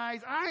 green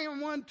eyes, I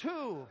am one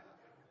too.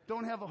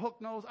 Don't have a hook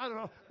nose, I don't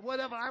know,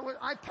 whatever,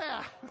 I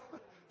pass.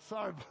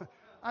 Sorry, but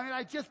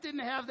I just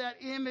didn't have that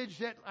image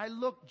that I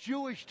looked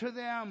Jewish to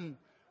them,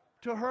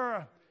 to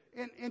her.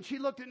 And she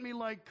looked at me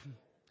like,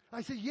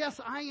 I said, yes,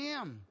 I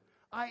am.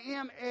 I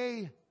am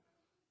a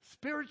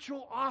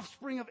spiritual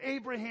offspring of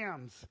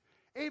Abraham's.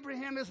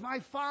 Abraham is my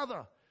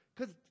father.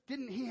 Because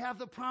didn't he have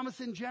the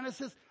promise in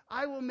Genesis?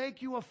 I will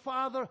make you a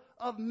father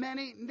of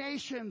many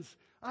nations.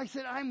 I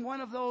said, I'm one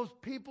of those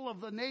people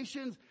of the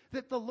nations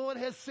that the Lord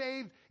has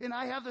saved, and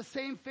I have the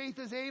same faith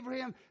as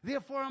Abraham.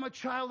 Therefore, I'm a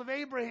child of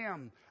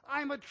Abraham.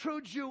 I'm a true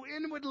Jew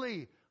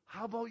inwardly.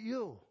 How about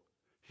you?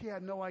 She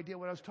had no idea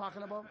what I was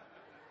talking about.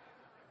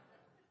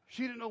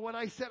 She didn't know what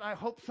I said. I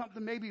hope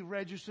something maybe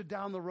registered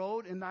down the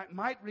road and I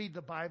might read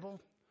the Bible.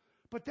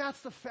 But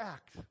that's the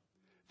fact,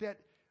 that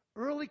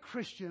early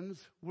Christians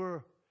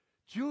were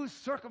Jews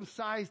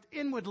circumcised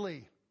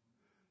inwardly,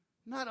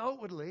 not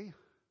outwardly.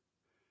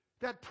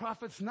 That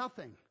profits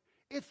nothing.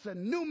 It's the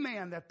new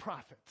man that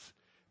profits.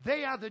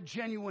 They are the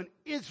genuine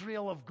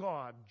Israel of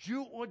God,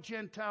 Jew or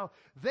Gentile.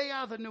 They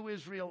are the new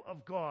Israel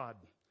of God.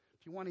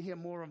 If you want to hear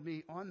more of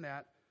me on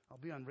that, I'll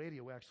be on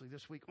radio actually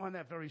this week on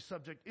that very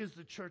subject, is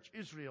the church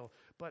Israel?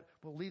 But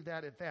we'll leave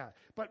that at that.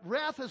 But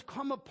wrath has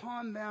come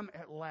upon them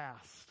at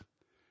last.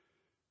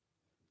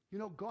 You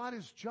know, God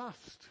is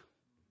just.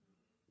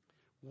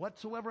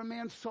 Whatsoever a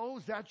man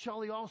sows, that shall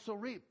he also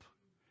reap.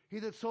 He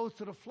that sows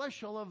to the flesh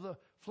shall of the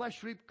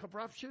flesh reap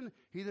corruption.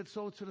 He that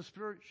sows to the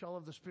Spirit shall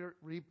of the Spirit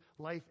reap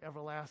life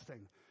everlasting.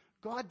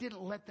 God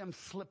didn't let them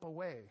slip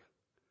away.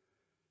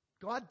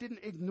 God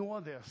didn't ignore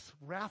this.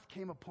 Wrath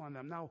came upon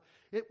them. Now,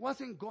 it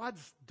wasn't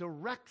God's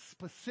direct,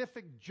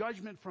 specific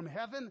judgment from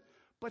heaven,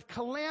 but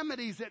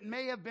calamities that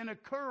may have been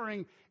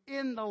occurring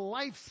in the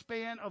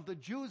lifespan of the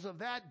Jews of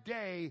that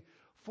day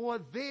for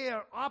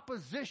their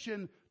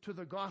opposition to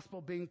the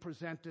gospel being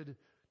presented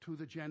to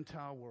the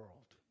Gentile world.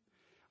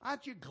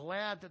 Aren't you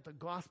glad that the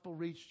gospel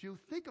reached you?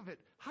 Think of it.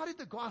 How did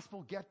the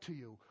gospel get to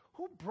you?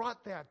 Who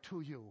brought that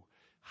to you?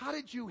 How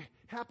did you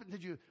happen?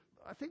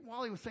 I think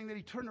Wally was saying that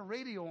he turned the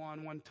radio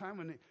on one time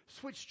and it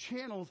switched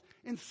channels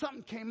and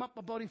something came up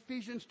about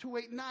Ephesians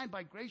 2:8-9,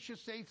 by grace you're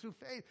saved through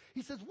faith.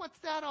 He says, what's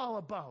that all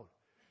about?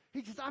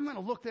 He says, I'm going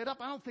to look that up.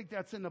 I don't think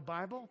that's in the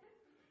Bible.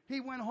 He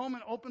went home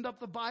and opened up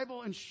the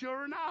Bible and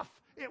sure enough,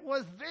 it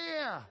was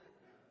there.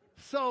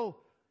 So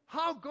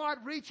how God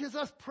reaches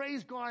us,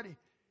 praise God.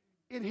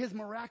 In his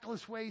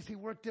miraculous ways, he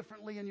worked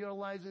differently in your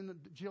lives, in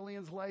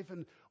Jillian's life,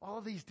 and all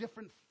of these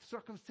different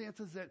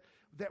circumstances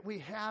that we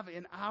have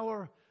in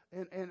our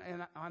and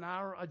on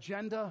our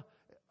agenda,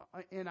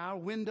 in our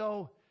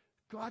window.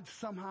 God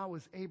somehow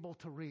is able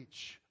to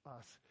reach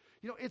us.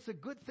 You know, it's a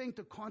good thing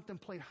to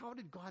contemplate. How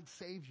did God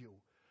save you?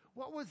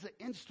 What was the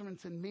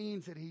instruments and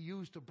means that he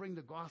used to bring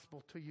the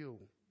gospel to you?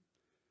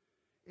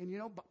 And you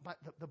know, but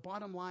the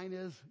bottom line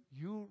is,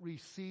 you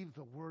received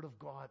the word of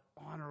God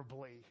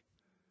honorably.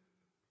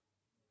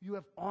 You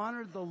have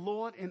honored the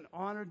Lord and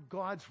honored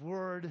God's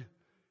word,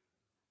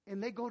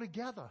 and they go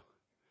together.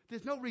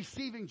 There's no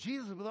receiving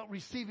Jesus without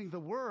receiving the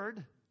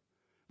word.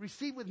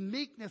 Receive with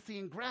meekness the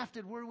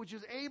engrafted word which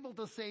is able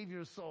to save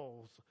your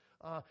souls.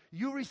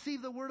 You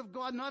receive the word of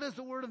God not as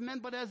the word of men,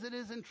 but as it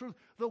is in truth,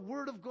 the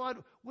word of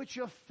God which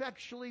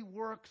effectually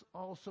works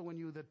also in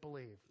you that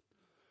believe.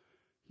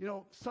 You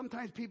know,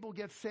 sometimes people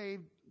get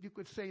saved, you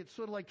could say it's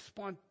sort of like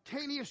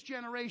spontaneous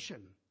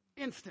generation,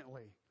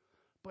 instantly.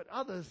 But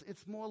others,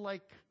 it's more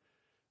like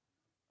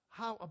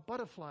how a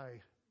butterfly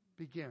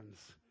begins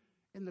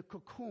in the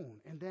cocoon,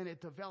 and then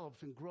it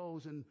develops and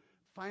grows, and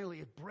finally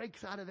it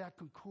breaks out of that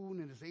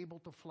cocoon and is able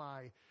to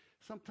fly.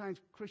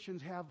 Sometimes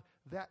Christians have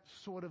that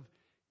sort of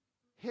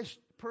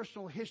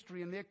personal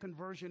history in their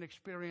conversion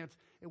experience.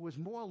 It was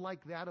more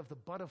like that of the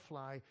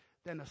butterfly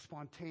than a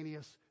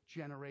spontaneous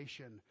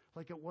generation,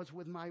 like it was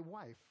with my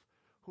wife,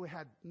 who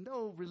had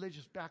no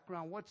religious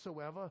background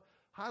whatsoever,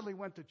 hardly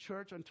went to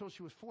church until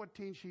she was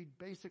 14. She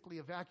basically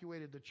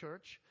evacuated the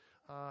church.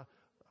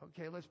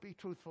 Okay, let's be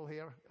truthful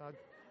here.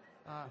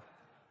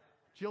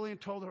 Jillian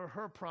told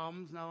her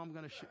problems. Now I'm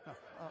going to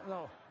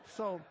no.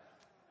 So,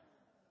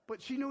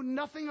 but she knew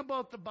nothing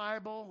about the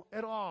Bible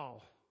at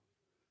all.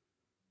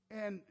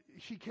 And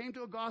she came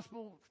to a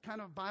gospel kind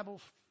of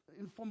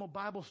informal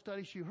Bible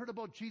study. She heard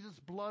about Jesus'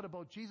 blood,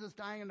 about Jesus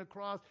dying on the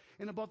cross,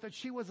 and about that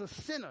she was a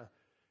sinner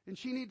and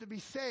she needed to be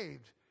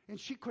saved. And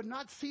she could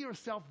not see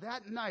herself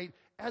that night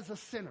as a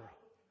sinner.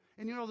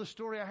 And you know the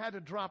story, I had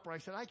to drop her. I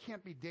said, I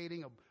can't be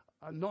dating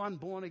a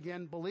non-born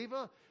again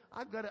believer.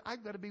 I've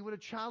got to be with a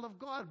child of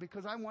God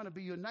because I want to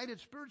be united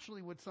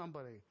spiritually with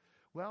somebody.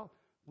 Well,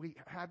 we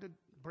had to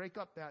break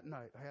up that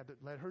night. I had to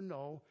let her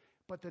know.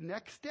 But the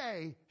next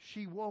day,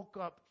 she woke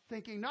up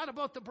thinking not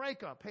about the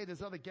breakup. Hey,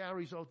 there's other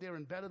Garys out there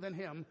and better than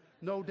him,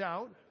 no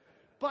doubt.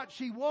 But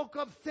she woke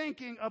up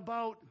thinking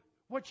about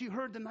what she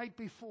heard the night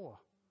before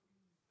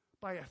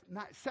by a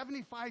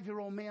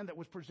 75-year-old man that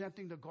was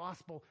presenting the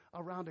gospel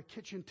around a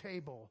kitchen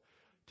table,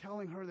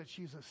 telling her that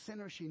she's a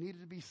sinner, she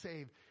needed to be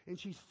saved. And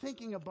she's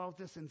thinking about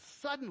this, and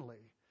suddenly,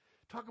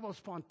 talk about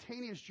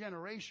spontaneous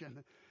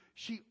generation,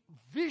 she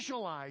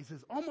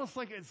visualizes, almost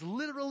like it's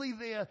literally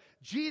there,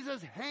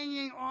 Jesus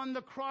hanging on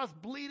the cross,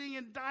 bleeding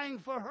and dying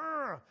for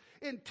her.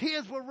 And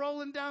tears were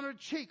rolling down her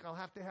cheek. I'll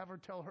have to have her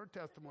tell her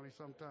testimony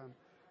sometime,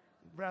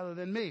 rather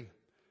than me.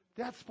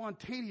 That's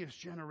spontaneous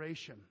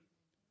generation.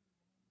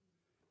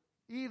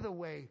 Either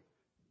way,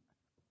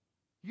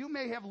 you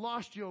may have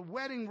lost your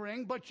wedding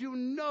ring, but you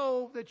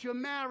know that you're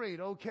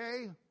married,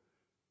 okay?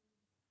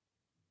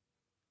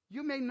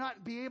 You may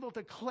not be able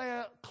to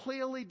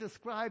clearly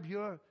describe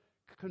your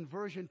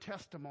conversion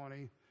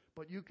testimony,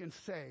 but you can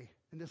say,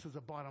 and this is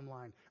the bottom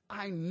line,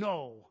 I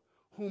know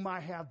whom I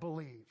have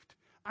believed.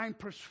 I'm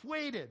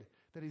persuaded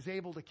that he's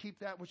able to keep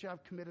that which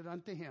I've committed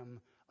unto him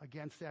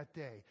against that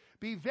day.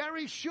 Be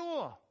very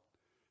sure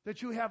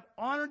that you have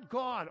honored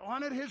God,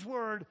 honored His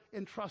word,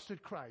 and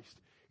trusted Christ.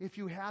 If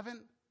you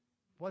haven't,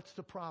 what's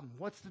the problem?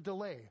 What's the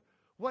delay?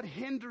 What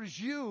hinders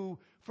you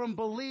from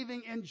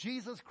believing in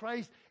Jesus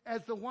Christ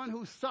as the one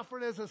who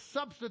suffered as a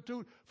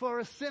substitute for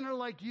a sinner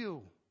like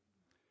you?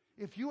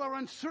 If you are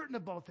uncertain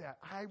about that,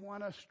 I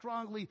want to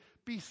strongly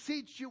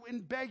beseech you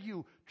and beg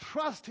you,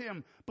 trust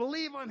Him,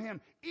 believe on Him.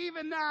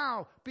 Even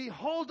now,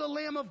 behold the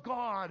Lamb of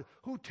God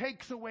who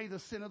takes away the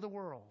sin of the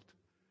world.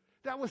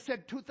 That was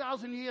said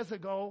 2,000 years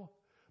ago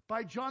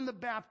by John the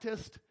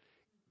Baptist.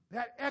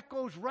 That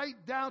echoes right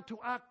down to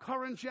our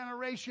current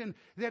generation,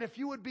 that if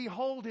you would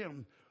behold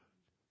Him,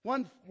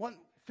 one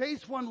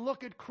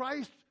look at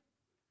Christ,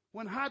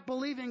 one heart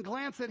believing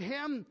glance at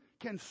Him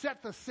can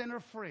set the sinner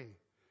free.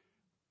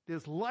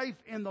 There's life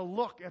in the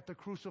look at the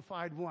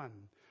crucified one.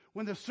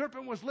 When the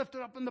serpent was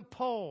lifted up in the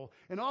pole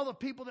and all the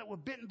people that were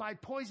bitten by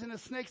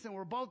poisonous snakes and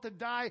were about to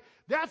die,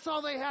 that's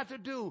all they had to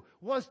do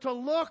was to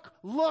look,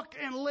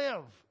 and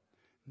live.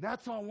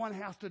 That's all one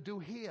has to do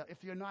here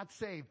if you're not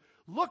saved.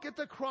 Look at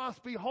the cross,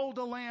 behold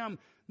the Lamb.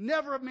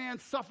 Never a man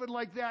suffered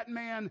like that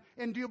man.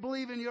 And do you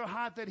believe in your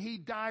heart that He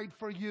died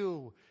for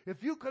you?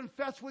 If you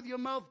confess with your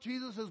mouth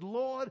Jesus is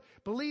Lord,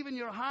 believe in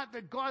your heart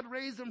that God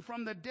raised Him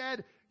from the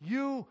dead,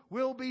 you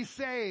will be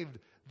saved.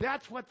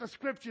 That's what the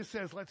Scripture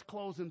says. Let's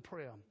close in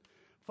prayer.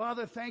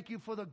 Father, thank you for the